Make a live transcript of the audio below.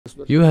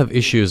You have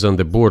issues on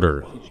the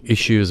border,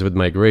 issues with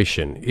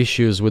migration,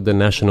 issues with the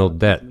national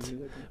debt,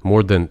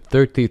 more than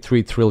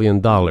 $33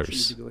 trillion.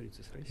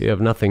 You have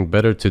nothing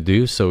better to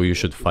do, so you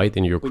should fight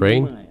in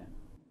Ukraine?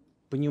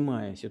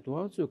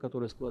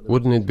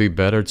 Wouldn't it be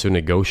better to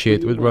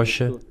negotiate with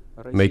Russia,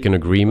 make an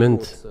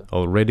agreement,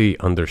 already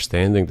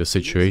understanding the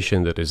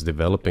situation that is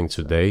developing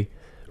today,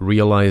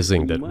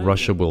 realizing that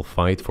Russia will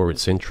fight for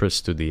its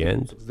interests to the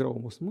end?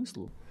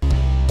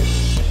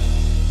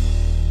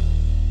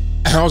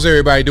 How's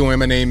everybody doing?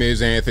 My name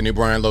is Anthony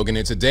Brian Logan,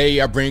 and today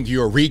I bring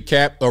you a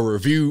recap, a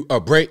review, a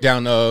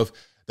breakdown of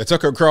the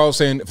Tucker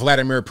Carlson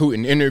Vladimir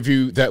Putin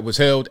interview that was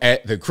held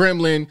at the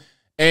Kremlin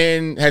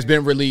and has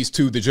been released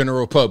to the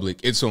general public.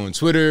 It's on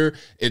Twitter,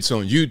 it's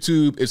on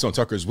YouTube, it's on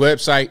Tucker's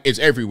website, it's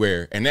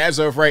everywhere. And as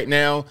of right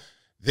now,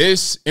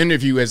 this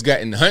interview has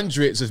gotten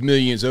hundreds of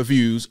millions of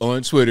views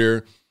on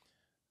Twitter,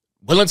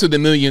 well into the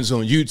millions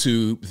on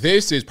YouTube.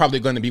 This is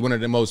probably going to be one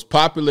of the most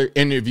popular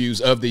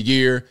interviews of the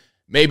year,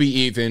 maybe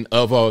even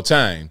of all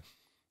time.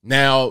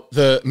 Now,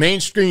 the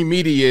mainstream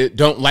media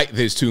don't like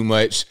this too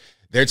much.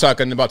 They're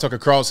talking about Tucker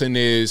Carlson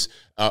is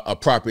a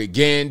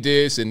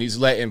propagandist and he's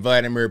letting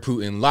Vladimir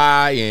Putin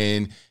lie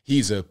and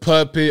he's a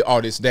puppet,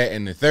 all this, that,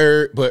 and the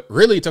third. But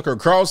really, Tucker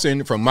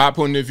Carlson, from my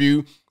point of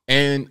view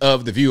and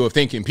of the view of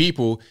thinking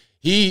people,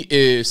 he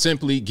is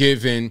simply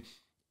giving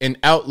an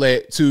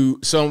outlet to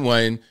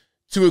someone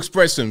to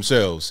express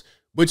themselves,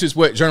 which is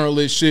what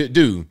journalists should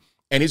do.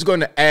 And he's going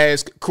to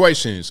ask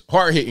questions,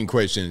 hard-hitting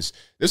questions.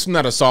 This is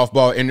not a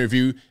softball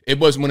interview. It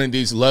wasn't one of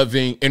these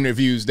loving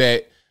interviews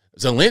that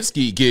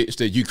Zelensky gets,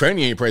 the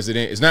Ukrainian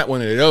president. It's not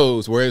one of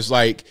those where it's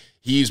like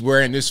he's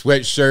wearing this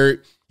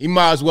sweatshirt. He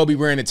might as well be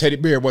wearing a teddy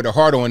bear with a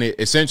heart on it,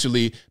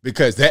 essentially,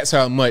 because that's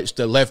how much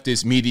the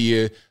leftist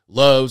media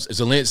loves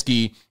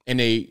Zelensky and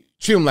they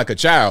treat him like a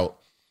child.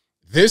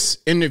 This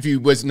interview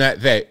was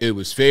not that. It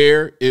was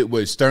fair. It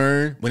was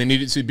stern when it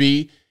needed to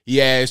be. He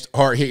asked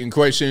hard-hitting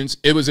questions.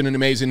 It was an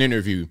amazing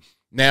interview.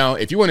 Now,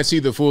 if you want to see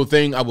the full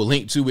thing, I will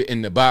link to it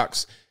in the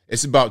box.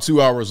 It's about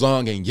 2 hours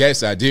long, and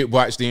yes, I did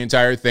watch the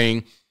entire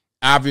thing.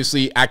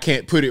 Obviously, I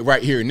can't put it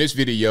right here in this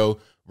video.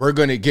 We're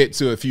going to get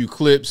to a few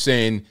clips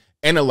and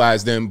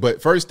analyze them,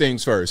 but first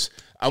things first,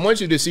 I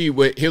want you to see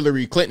what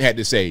Hillary Clinton had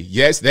to say.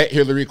 Yes, that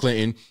Hillary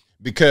Clinton,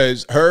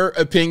 because her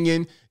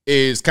opinion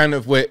is kind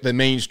of what the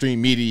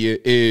mainstream media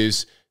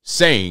is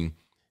saying.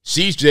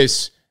 She's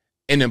just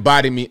an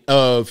embodiment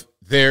of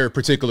their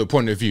particular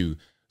point of view.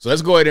 So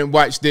let's go ahead and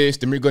watch this.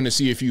 Then we're going to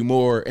see a few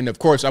more. And of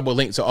course, I will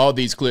link to all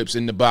these clips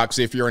in the box.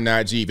 If you're on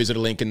IG, visit a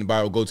link in the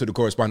bio, go to the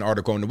corresponding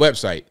article on the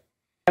website.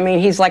 I mean,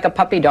 he's like a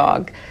puppy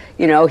dog.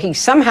 You know, he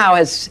somehow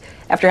has,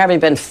 after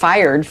having been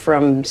fired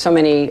from so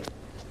many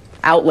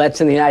outlets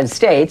in the United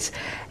States,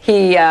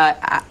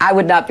 I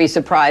would not be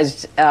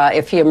surprised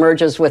if he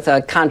emerges with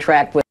a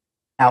contract with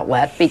an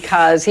outlet,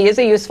 because he is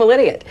a useful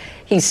idiot.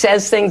 He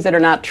says things that are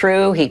not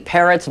true. He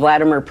parrots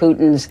Vladimir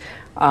Putin's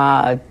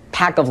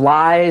pack of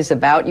lies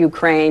about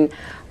Ukraine.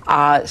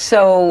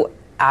 So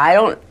I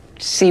don't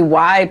see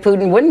why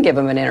Putin wouldn't give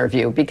him an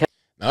interview, because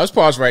now, let's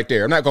pause right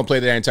there. I'm not going to play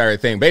that entire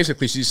thing.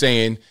 Basically, she's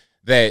saying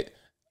that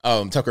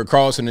Tucker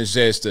Carlson is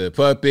just a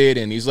puppet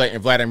and he's letting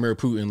Vladimir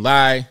Putin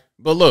lie.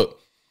 But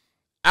look,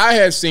 I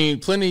have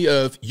seen plenty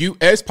of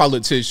U.S.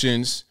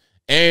 politicians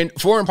and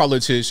foreign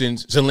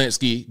politicians,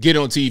 Zelensky, get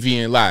on TV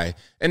and lie.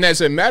 And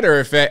as a matter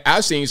of fact,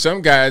 I've seen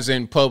some guys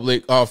in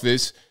public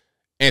office,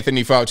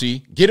 Anthony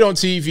Fauci, get on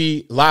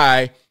TV,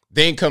 lie,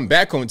 then come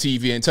back on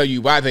TV and tell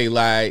you why they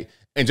lied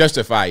and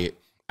justify it.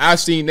 I've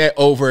seen that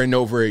over and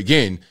over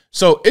again.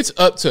 So it's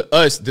up to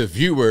us, the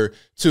viewer,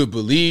 to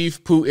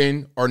believe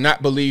Putin or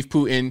not believe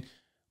Putin.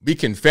 We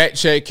can fact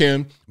check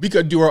him. We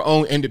could do our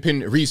own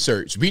independent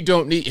research. We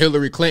don't need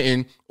Hillary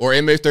Clinton or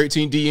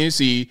MS-13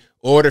 DNC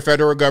or the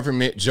federal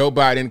government, Joe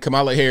Biden,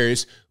 Kamala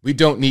Harris. We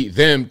don't need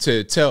them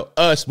to tell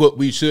us what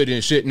we should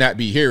and should not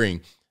be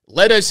hearing.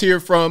 Let us hear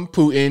from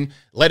Putin.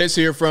 Let us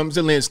hear from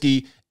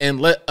Zelensky,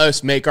 and let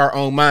us make our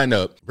own mind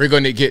up. We're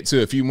going to get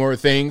to a few more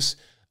things.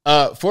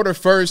 For the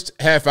first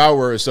half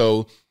hour or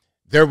so,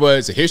 there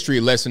was a history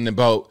lesson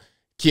about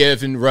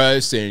Kiev and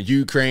Rus and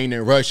Ukraine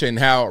and Russia and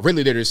how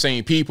really they're the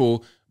same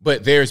people,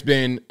 but there's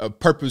been a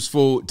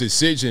purposeful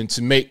decision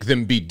to make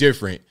them be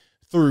different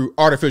through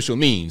artificial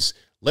means.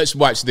 Let's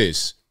watch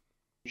this.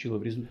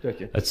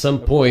 At some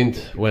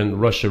point, when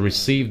Russia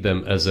received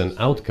them as an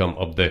outcome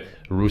of the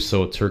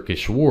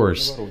Russo-Turkish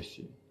wars,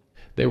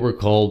 they were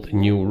called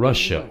New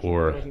Russia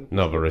or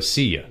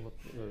Novorossiya.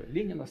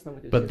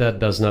 But that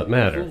does not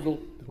matter.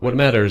 What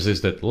matters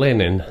is that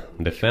Lenin,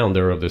 the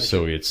founder of the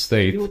Soviet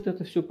state,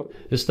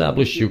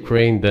 established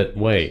Ukraine that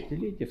way.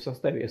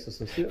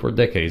 For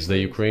decades, the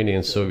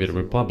Ukrainian Soviet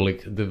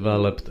Republic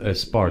developed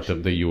as part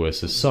of the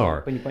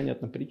USSR.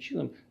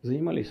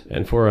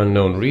 And for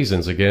unknown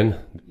reasons, again,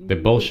 the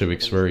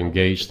Bolsheviks were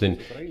engaged in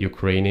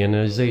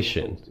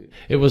Ukrainianization.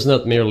 It was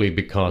not merely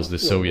because the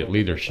Soviet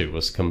leadership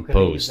was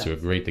composed to a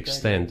great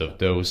extent of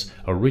those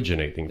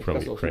originating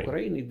from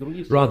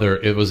Ukraine. Rather,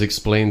 it was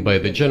explained by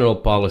the general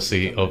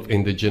policy of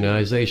indigenous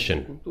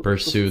indigenization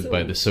pursued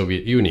by the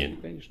Soviet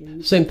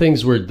Union. Same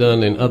things were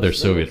done in other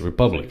Soviet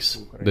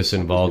republics. This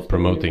involved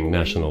promoting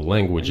national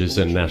languages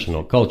and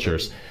national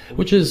cultures,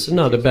 which is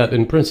not bad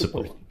in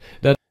principle.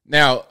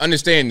 Now,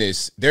 understand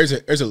this. There's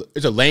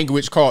a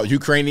language called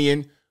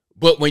Ukrainian,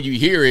 but when you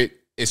hear it,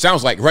 it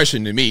sounds like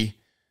Russian to me.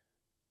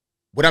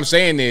 What I'm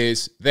saying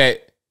is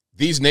that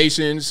these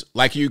nations,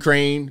 like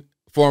Ukraine,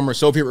 former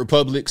Soviet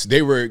republics,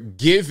 they were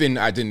given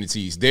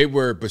identities. They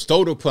were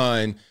bestowed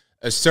upon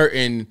a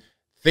certain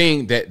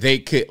thing that they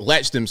could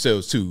latch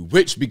themselves to,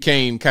 which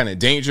became kind of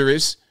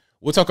dangerous.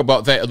 We'll talk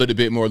about that a little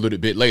bit more a little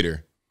bit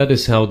later. That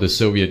is how the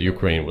Soviet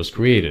Ukraine was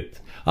created.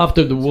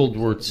 After the World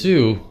War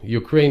II,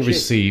 Ukraine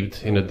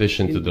received, in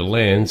addition to the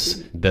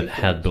lands that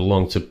had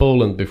belonged to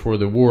Poland before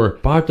the war,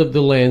 part of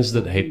the lands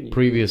that had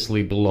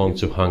previously belonged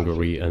to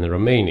Hungary and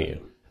Romania.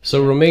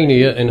 So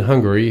Romania and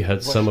Hungary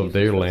had some of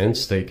their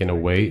lands taken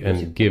away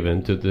and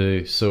given to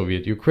the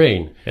Soviet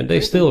Ukraine, and they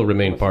still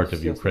remain part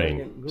of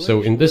Ukraine.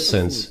 So in this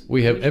sense,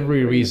 we have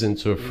every reason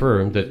to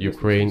affirm that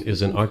Ukraine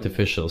is an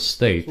artificial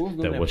state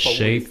that was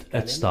shaped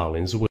at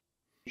Stalin's will.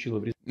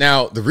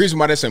 Now, the reason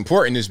why that's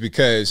important is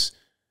because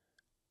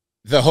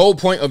the whole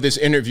point of this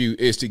interview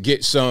is to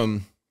get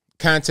some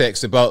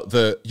context about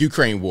the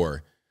Ukraine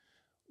war.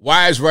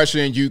 Why is Russia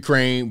in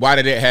Ukraine? Why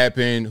did it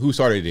happen? Who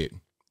started it?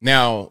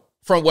 Now,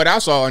 from what I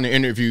saw in the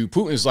interview,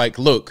 Putin's like,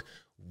 look,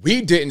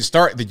 we didn't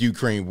start the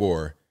Ukraine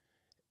war.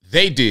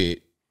 They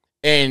did.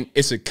 And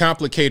it's a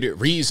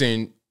complicated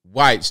reason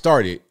why it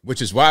started,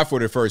 which is why for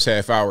the first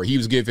half hour, he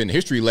was giving a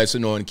history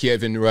lesson on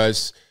Kiev and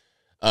Rus,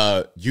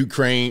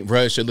 Ukraine,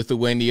 Russia,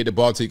 Lithuania, the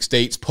Baltic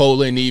states,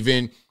 Poland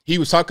even. He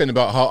was talking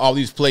about how all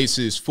these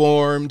places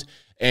formed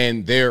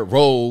and their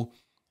role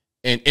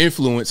and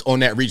influence on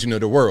that region of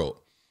the world.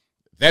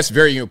 That's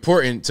very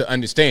important to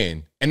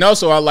understand. And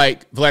also, I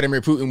like Vladimir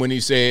Putin when he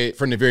said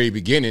from the very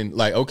beginning,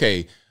 like,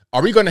 okay,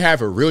 are we going to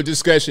have a real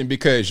discussion?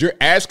 Because you're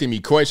asking me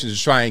questions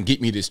to try and get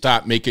me to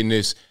stop making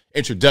this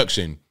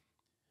introduction.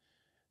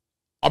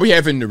 Are we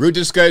having the real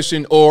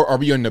discussion, or are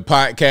we on the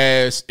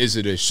podcast? Is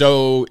it a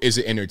show? Is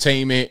it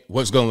entertainment?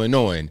 What's going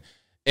on?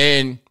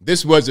 And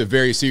this was a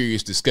very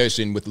serious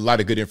discussion with a lot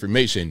of good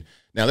information.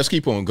 Now, let's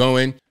keep on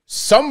going.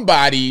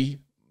 Somebody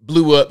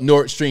blew up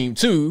Nord Stream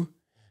 2,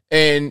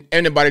 and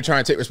anybody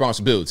trying to take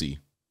responsibility.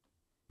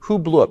 Who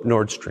blew up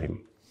Nord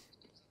Stream?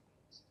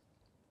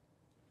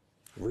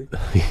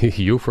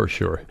 You for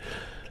sure.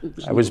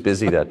 I was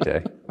busy that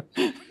day.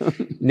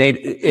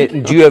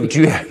 Nate, do you have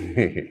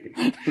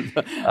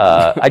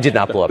I did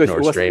not blow up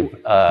Nord Stream.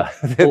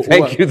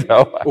 Thank you,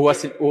 though. У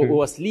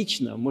вас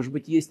лично, может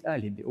быть, есть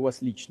алиби, у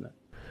вас лично.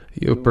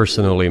 You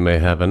personally may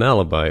have an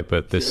alibi,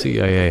 but the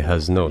CIA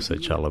has no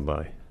such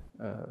alibi.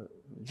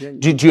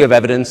 Do you have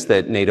evidence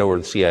that NATO or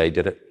the CIA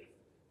did it?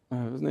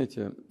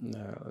 Знаете,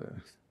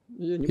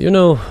 You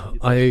know,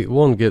 I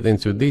won't get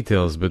into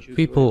details, but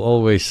people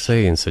always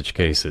say in such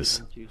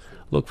cases,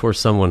 look for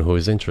someone who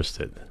is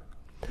interested.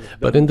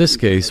 But in this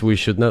case, we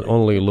should not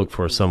only look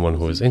for someone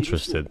who is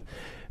interested,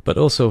 but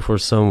also for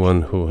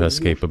someone who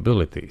has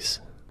capabilities.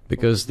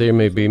 Because there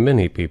may be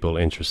many people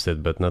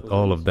interested, but not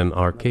all of them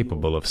are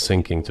capable of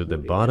sinking to the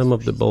bottom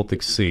of the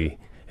Baltic Sea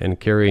and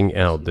carrying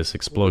out this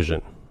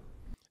explosion.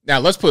 Now,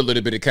 let's put a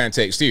little bit of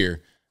context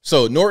here.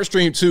 So Nord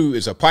Stream 2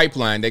 is a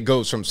pipeline that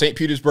goes from St.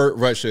 Petersburg,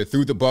 Russia,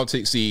 through the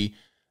Baltic Sea,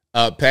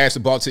 past the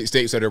Baltic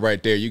states that are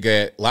right there. You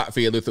got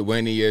Latvia,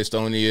 Lithuania,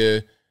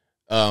 Estonia,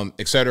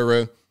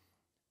 etc.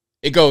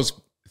 It goes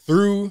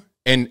through,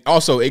 and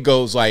also it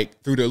goes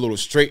like through the little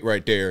strait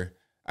right there.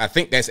 I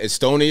think that's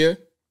Estonia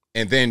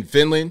and then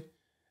Finland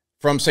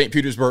from St.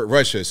 Petersburg,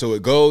 Russia. So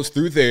it goes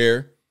through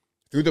there,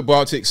 through the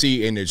Baltic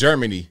Sea into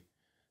Germany,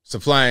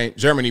 supplying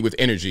Germany with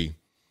energy.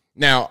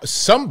 Now,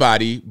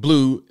 somebody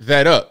blew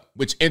that up,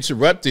 which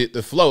interrupted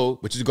the flow,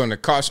 which is going to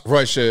cost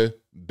Russia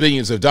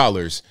billions of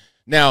dollars.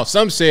 Now,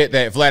 some said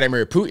that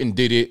Vladimir Putin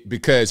did it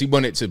because he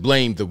wanted to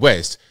blame the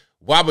West.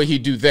 Why would he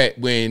do that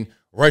when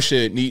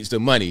Russia needs the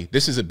money?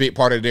 This is a big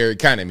part of their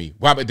economy.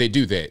 Why would they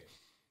do that?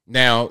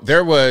 Now,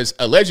 there was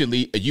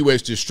allegedly a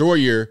U.S.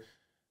 destroyer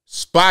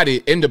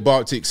spotted in the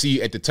Baltic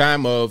Sea at the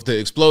time of the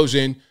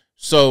explosion.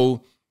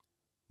 So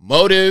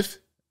motive,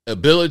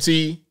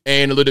 ability,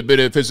 and a little bit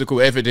of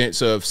physical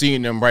evidence of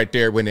seeing them right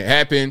there when it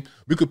happened.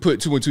 We could put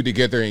two and two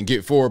together and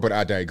get four, but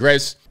I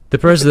digress. The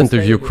president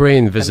of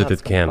Ukraine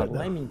visited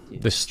Canada.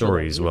 This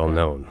story is well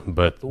known,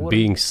 but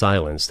being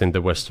silenced in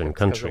the Western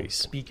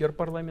countries.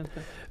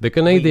 The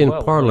Canadian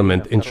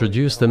Parliament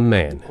introduced a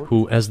man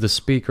who, as the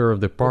Speaker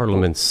of the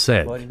Parliament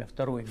said,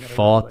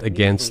 fought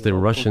against the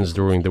Russians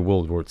during the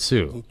World War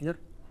II.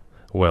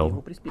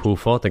 Well, who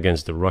fought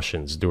against the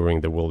Russians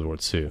during the World War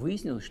II?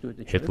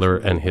 Hitler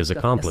and his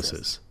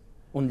accomplices.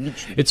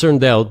 It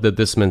turned out that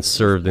this man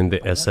served in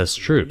the SS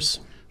troops.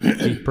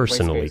 He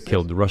personally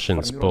killed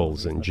Russians,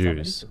 Poles, and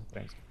Jews.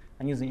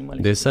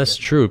 The SS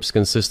troops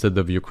consisted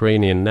of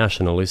Ukrainian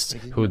nationalists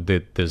who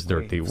did this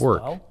dirty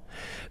work.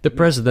 The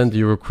president of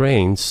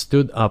Ukraine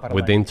stood up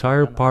with the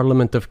entire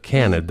Parliament of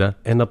Canada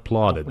and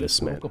applauded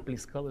this man.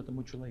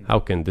 How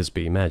can this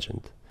be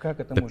imagined?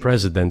 The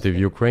president of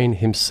Ukraine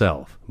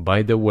himself,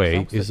 by the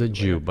way, is a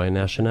Jew by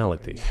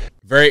nationality.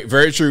 Very,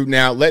 very true.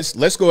 Now,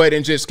 let's go ahead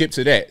and just skip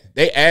to that.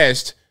 They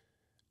asked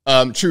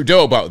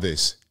Trudeau about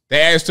this.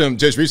 They asked him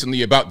just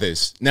recently about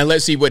this. Now,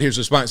 let's see what his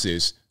response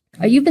is.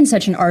 You've been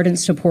such an ardent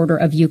supporter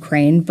of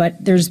Ukraine,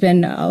 but there's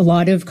been a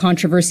lot of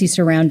controversy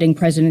surrounding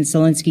President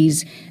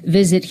Zelensky's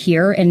visit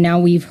here, and now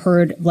we've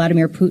heard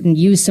Vladimir Putin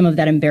use some of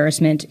that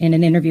embarrassment in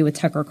an interview with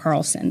Tucker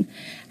Carlson.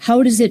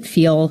 How does it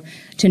feel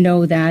to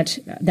know that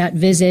that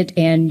visit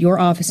and your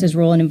office's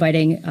role in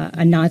inviting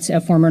a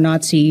former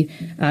Nazi,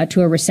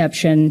 to a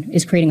reception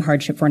is creating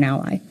hardship for an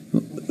ally?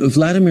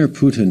 Vladimir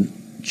Putin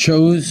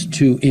chose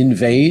to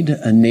invade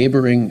a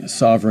neighboring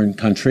sovereign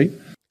country.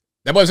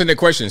 That wasn't the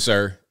question,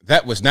 sir.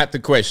 That was not the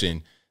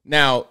question.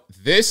 Now,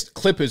 this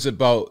clip is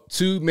about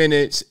 2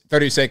 minutes,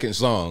 30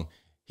 seconds long.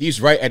 He's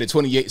right at the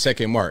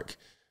 28-second mark.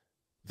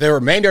 The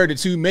remainder of the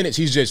 2 minutes,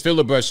 he's just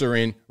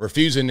filibustering,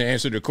 refusing to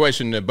answer the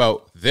question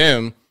about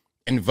them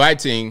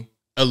inviting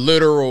a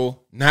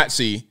literal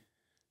Nazi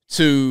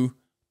to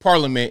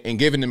Parliament and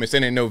giving them a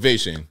standing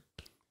ovation.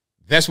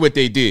 That's what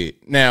they did.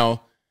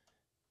 Now,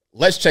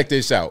 let's check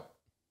this out.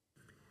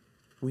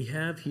 We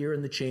have here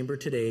in the chamber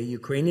today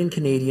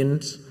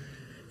Ukrainian-Canadian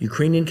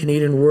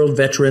world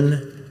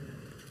veteran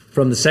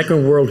from the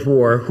Second World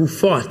War who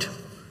fought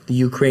the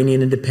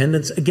Ukrainian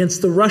independence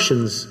against the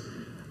Russians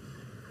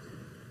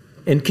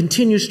and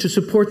continues to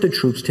support the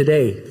troops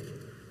today,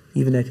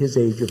 even at his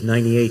age of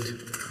 98.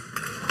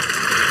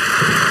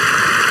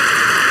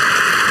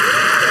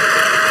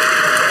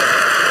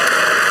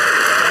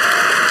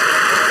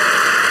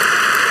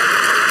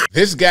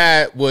 This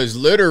guy was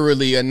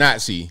literally a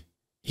Nazi.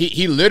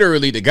 He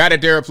literally, the guy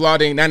that they're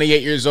applauding,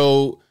 98 years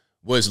old,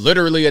 was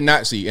literally a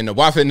Nazi in the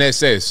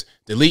Waffen-SS,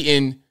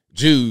 deleting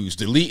Jews,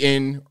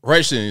 deleting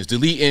Russians,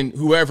 deleting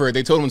whoever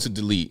they told him to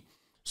delete.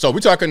 So we're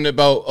talking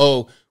about,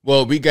 oh,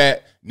 well, we got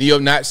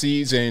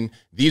neo-Nazis and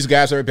these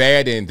guys are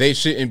bad and they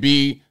shouldn't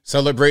be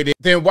celebrated.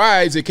 Then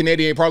why is the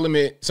Canadian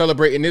Parliament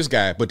celebrating this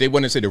guy? But they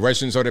want to say the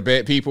Russians are the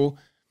bad people.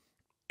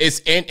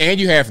 And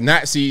you have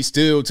Nazis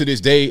still to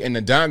this day in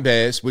the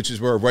Donbass, which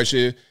is where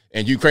Russia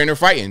and Ukraine are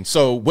fighting.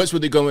 So what's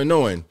really going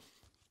on?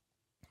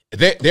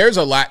 There's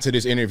a lot to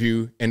this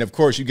interview. And of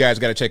course, you guys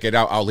got to check it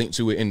out. I'll link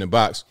to it in the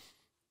box.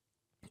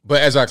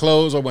 But as I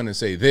close, I want to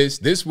say this.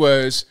 This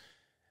was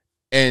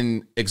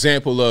an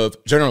example of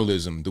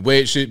journalism, the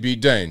way it should be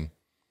done.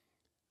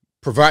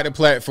 Provide a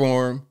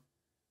platform.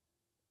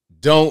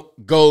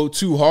 Don't go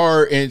too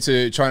hard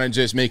into trying to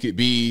just make it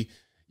be,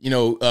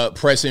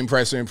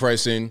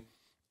 pressing.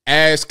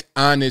 Ask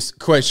honest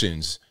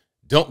questions.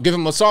 Don't give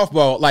them a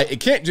softball. Like, it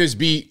can't just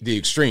be the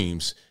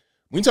extremes.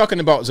 When talking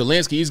about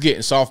Zelensky, he's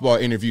getting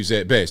softball interviews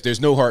at best.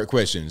 There's no hard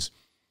questions.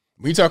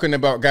 When talking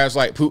about guys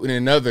like Putin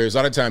and others, a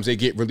lot of times they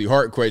get really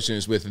hard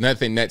questions with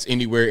nothing that's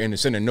anywhere in the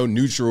center. No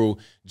neutral,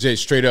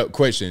 just straight up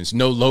questions.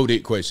 No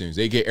loaded questions.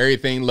 They get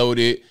everything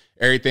loaded.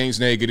 Everything's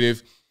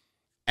negative.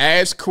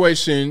 Ask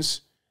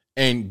questions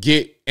and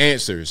get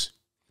answers.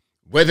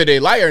 Whether they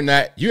lie or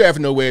not, you have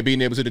no way of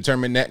being able to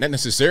determine that. Not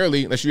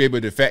necessarily, unless you're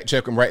able to fact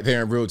check them right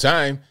there in real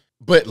time.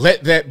 But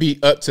let that be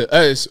up to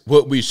us,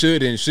 what we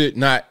should and should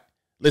not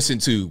listen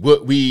to,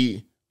 what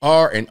we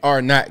are and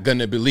are not going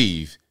to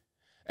believe.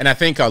 And I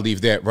think I'll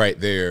leave that right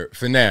there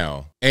for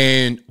now.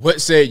 And what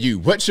say you?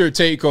 What's your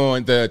take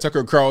on the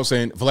Tucker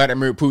Carlson,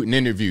 Vladimir Putin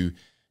interview?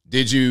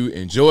 Did you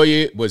enjoy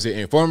it? Was it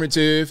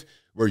informative?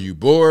 Were you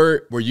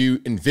bored? Were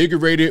you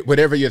invigorated?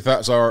 Whatever your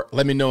thoughts are,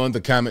 let me know in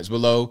the comments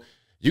below.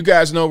 You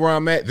guys know where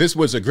I'm at. This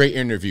was a great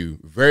interview.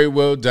 Very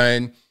well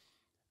done.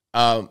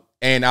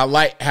 And I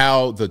like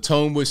how the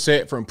tone was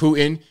set from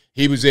Putin.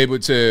 He was able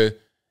to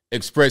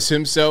express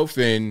himself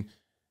and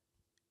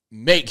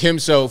make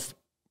himself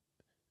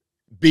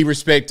be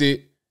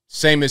respected,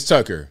 same as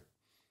Tucker.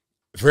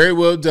 Very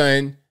well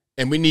done.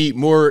 And we need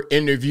more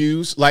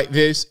interviews like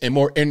this and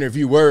more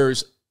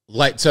interviewers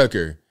like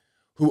Tucker,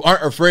 who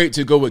aren't afraid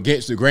to go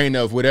against the grain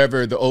of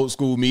whatever the old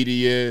school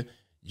media,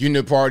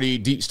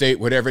 uniparty, deep state,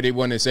 whatever they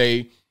want to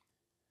say.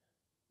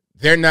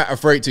 They're not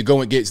afraid to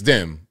go against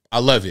them. I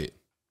love it.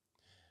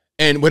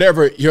 And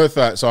whatever your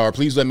thoughts are,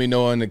 please let me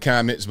know in the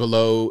comments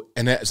below.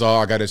 And that's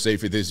all I got to say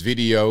for this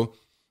video.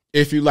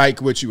 If you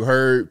like what you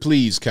heard,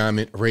 please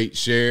comment, rate,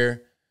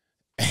 share,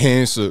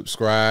 and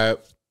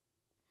subscribe.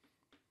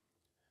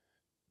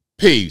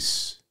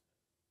 Peace.